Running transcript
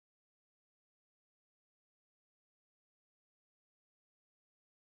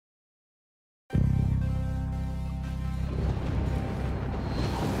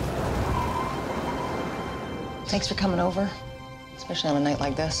Thanks for coming over, especially on a night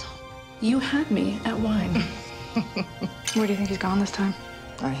like this. You had me at wine. Where do you think he's gone this time?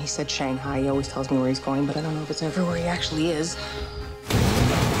 He said Shanghai. He always tells me where he's going, but I don't know if it's everywhere he actually is.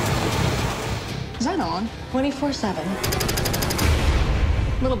 Is that on? 24/7.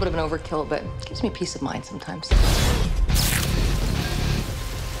 A little bit of an overkill, but it gives me peace of mind sometimes. Can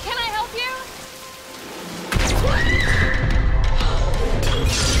I help you?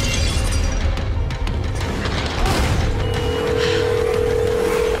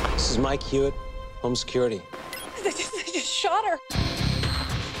 This is Mike Hewitt, home security. They just shot her.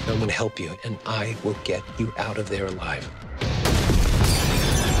 I'm gonna help you, and I will get you out of there alive.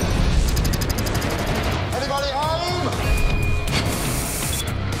 Anybody home?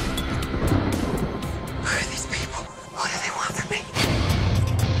 Who are these people? What do they want from me?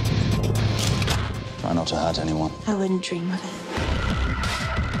 Try not to hurt anyone. I wouldn't dream of it.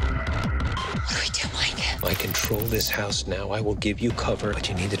 What do we do, Mike? I control this house now. I will give you cover, but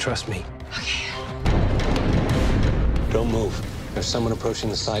you need to trust me. Okay. Don't move. There's someone approaching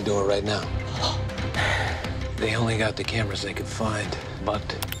the side door right now. They only got the cameras they could find, but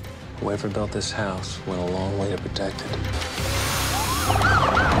whoever built this house went a long way to protect it.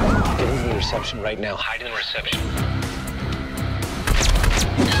 Get into the reception right now. Hide in the reception.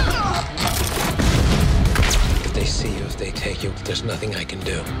 If they see you, if they take you, there's nothing I can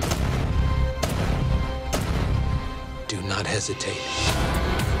do. Do not hesitate.